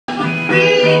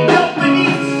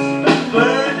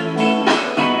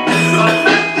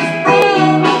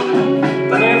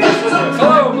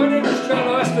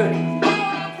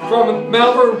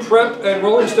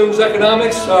Rolling Stones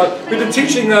Economics. We've been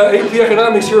teaching AP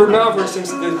Economics here at Malvern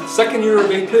since the second year of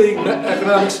AP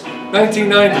Economics,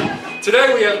 1990.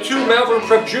 Today we have two Malvern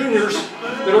Prep juniors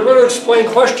that are going to explain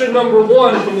question number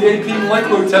 1 from the AP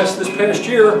micro test this past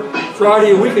year,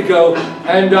 Friday a week ago.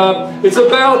 And it's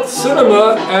about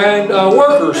cinema and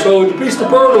workers. So The Beast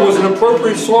of Burden was an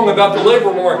appropriate song about the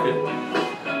labor market.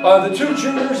 The two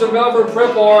juniors of Malvern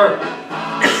Prep are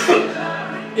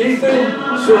Ethan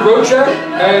Sirocek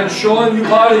and Sean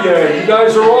Upadhyay. You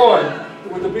guys are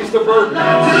on with The Beast of Burden.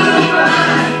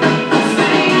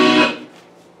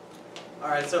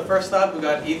 Alright, so first up we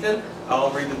got Ethan.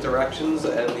 I'll read the directions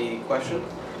and the question.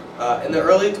 In the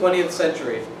early 20th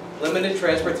century, limited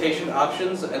transportation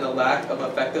options and the lack of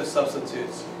effective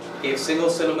substitutes gave Single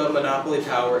Cinema monopoly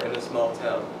power in a small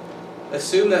town.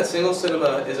 Assume that Single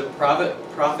Cinema is a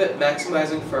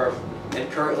profit-maximizing firm and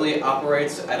currently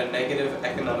operates at a negative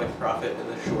economic profit in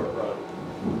the short run.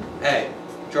 A.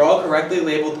 Draw a correctly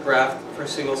labeled graph for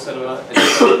Single Cinema and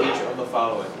show each of the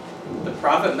following. The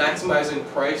profit-maximizing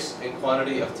price and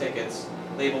quantity of tickets,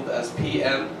 labeled as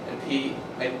PM and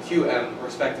QM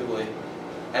respectively,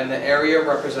 and the area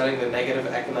representing the negative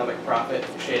economic profit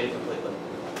shaded completely.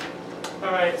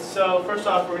 Alright, so first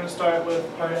off we're going to start with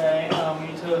part A. We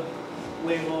need to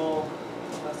label,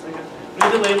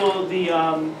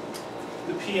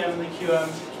 the PM and the QM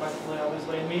respectively,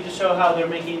 obviously, and we need to show how they're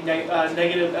making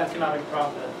negative economic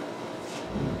profit.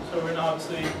 So we're going to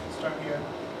obviously start here.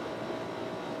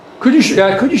 Could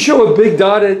you show a big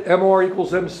dot at MR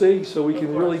equals MC so we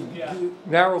can really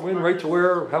narrow in right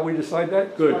to how we decide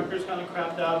that? Good. Marker's kind of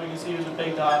crapped out. We can see there's a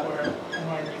big dot where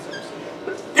MR equals MC.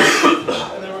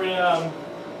 And then we're going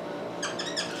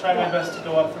to try my best to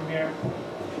go up from here.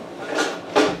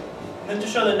 And then to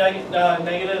show the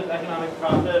negative economic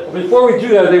profit. Before we do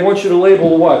that, they want you to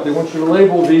label what? They want you to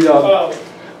label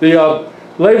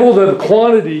label the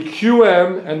quantity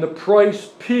QM and the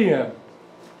price PM.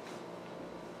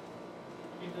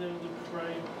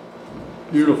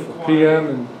 Beautiful. PM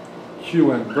and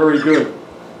QM. Very good.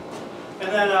 And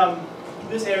then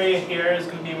this area here is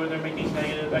going to be where they're making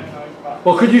negative economic profit.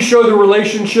 Well, could you show the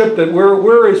relationship that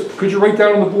could you write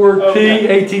down on the board P,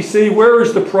 ATC, where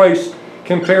is the price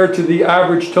compared to the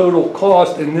average total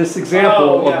cost in this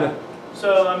example?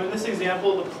 So in this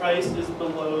example, the price is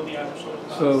below the average total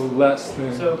cost. So less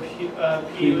than. So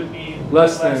P would be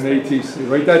less than ATC.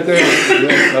 Write that down.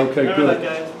 Yeah, okay, remember good. That,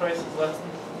 guys. The price is less than.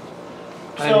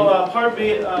 So part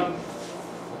B, the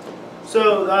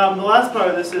last part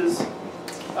of this is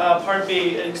part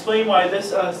B. Explain why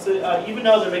this, even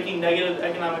though they're making negative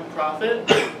economic profit,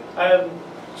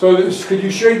 could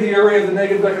you shade the area of the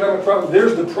negative economic profit?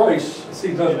 There's the price.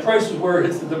 See, the price is where it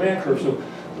hits the demand curve. So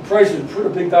the price is a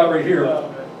big dot right here.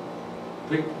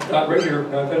 Big dot right here,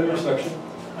 not that intersection.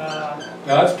 Now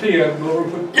that's PM. Go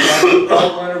over and put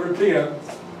dot line over to PM.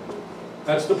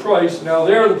 That's the price. Now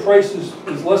there, the price is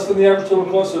less than the average total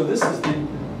cost. So this is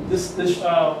this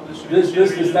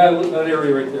is that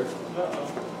area right there.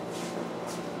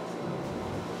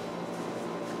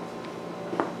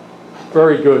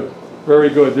 Very good, very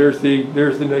good. There's the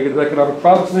negative economic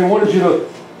profits, and they wanted you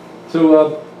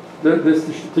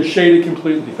to shade it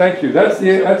completely. Thank you. That's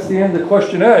the end of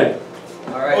question A.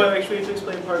 All right. Oh, actually, you have to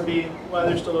explain part B why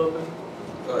they're still open.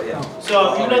 Oh, yeah.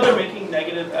 So even though they're making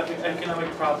negative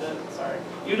economic profit,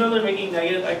 even though they're making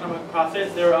negative economic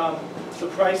profit, the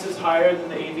price is higher than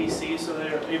the AVC, so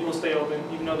they're able to stay open,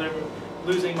 even though they're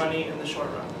losing money in the short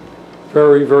run.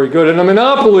 Very, very good. And a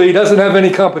monopoly doesn't have any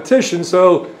competition,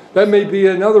 so that may be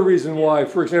another reason why.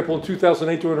 For example, in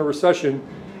 2008 during a recession,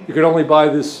 you could only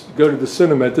go to the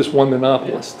cinema at this one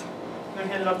monopolist. I'm going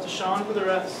to hand it off to Sean for the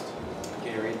rest.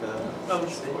 Can you read that? Oh,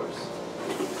 of course.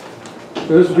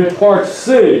 This would be part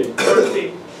C. Part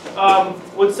C.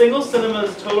 Would Single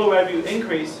Cinema's total revenue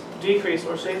increase, decrease,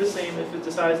 or stay the same if it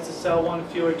decides to sell one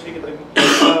fewer ticket than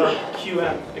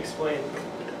QM? Explain.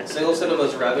 Single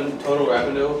Cinema's total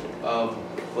revenue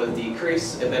would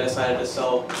decrease if they decided to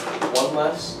sell one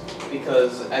less,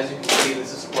 because as you can see,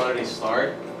 this is quantity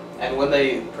starred, and when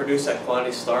they produce at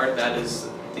quantity starred, that is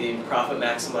the profit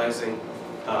maximizing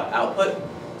output.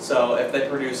 So if they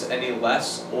produce any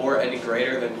less or any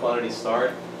greater than quantity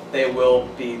starred, they will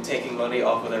be taking money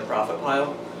off of their profit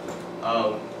pile.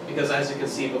 Because as you can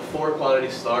see, before quantity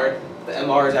starred, the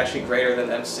MR is actually greater than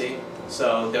MC,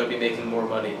 so they would be making more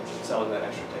money selling that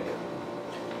extra ticket.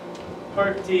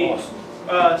 Part D.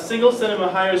 Awesome. Single Cinema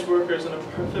hires workers in a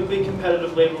perfectly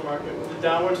competitive labor market with a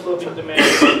downward sloping demand.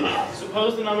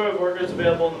 Suppose the number of workers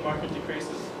available in the market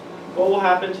decreases. What will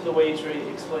happen to the wage rate?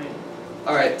 Explain.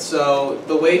 Alright, so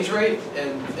the wage rate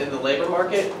in the labor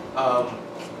market,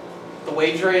 the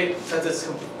wage rate, since it's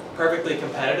perfectly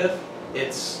competitive.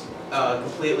 It's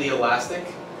completely elastic,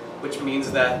 which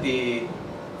means that the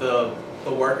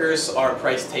workers are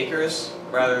price takers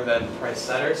rather than price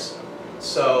setters.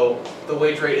 So the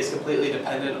wage rate is completely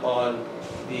dependent on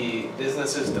the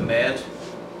business's demand.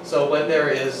 So when there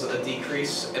is a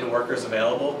decrease in workers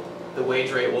available, the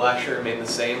wage rate will actually remain the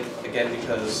same, again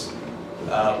because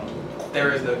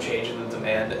there is no change in the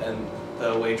demand and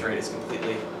the wage rate is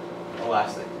completely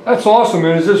elastic. That's awesome,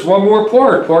 and is this one more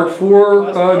part? Part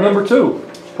 4, number 2.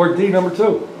 Part D, number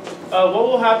 2. What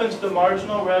will happen to the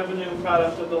marginal revenue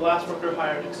product of the last worker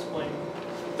hired? Explain.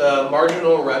 The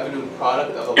marginal revenue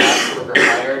product of the last worker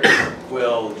hired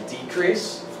will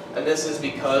decrease, and this is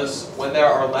because when there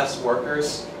are less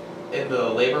workers in the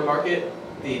labor market,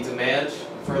 the demand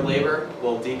for labor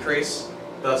will decrease,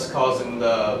 thus causing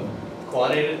the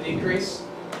quantity to decrease.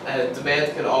 And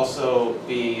demand can also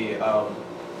be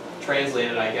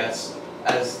translated, I guess,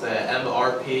 as the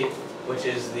MRP, which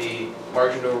is the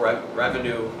marginal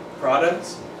revenue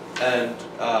product, and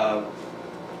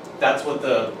that's what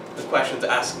the question's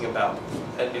asking about.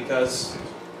 And because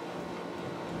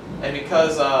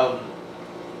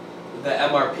the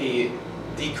MRP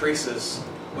decreases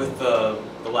with the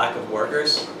lack of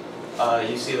workers,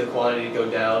 you see the quantity go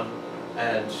down,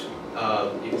 and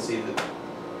you can see that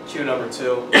Q number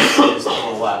 2 is to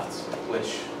the left,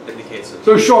 which indicates it.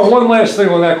 So Sean, one last thing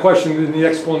on that question in the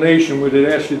explanation where they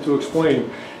asked you to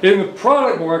explain. In the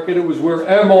product market, it was where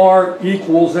MR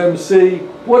equals MC.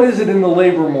 What is it in the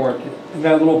labor market, in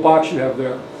that little box you have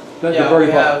there? Yeah, we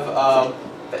have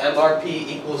the MRP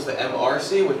equals the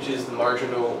MRC, which is the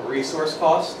marginal resource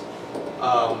cost,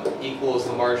 equals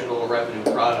the marginal revenue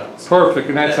product. Perfect,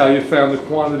 and that's how you found the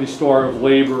quantity star of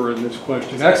labor in this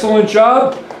question. Excellent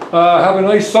job. Have a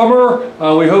nice summer.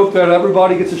 We hope that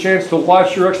everybody gets a chance to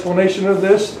watch your explanation of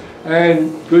this,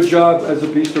 and good job as a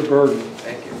beast of burden.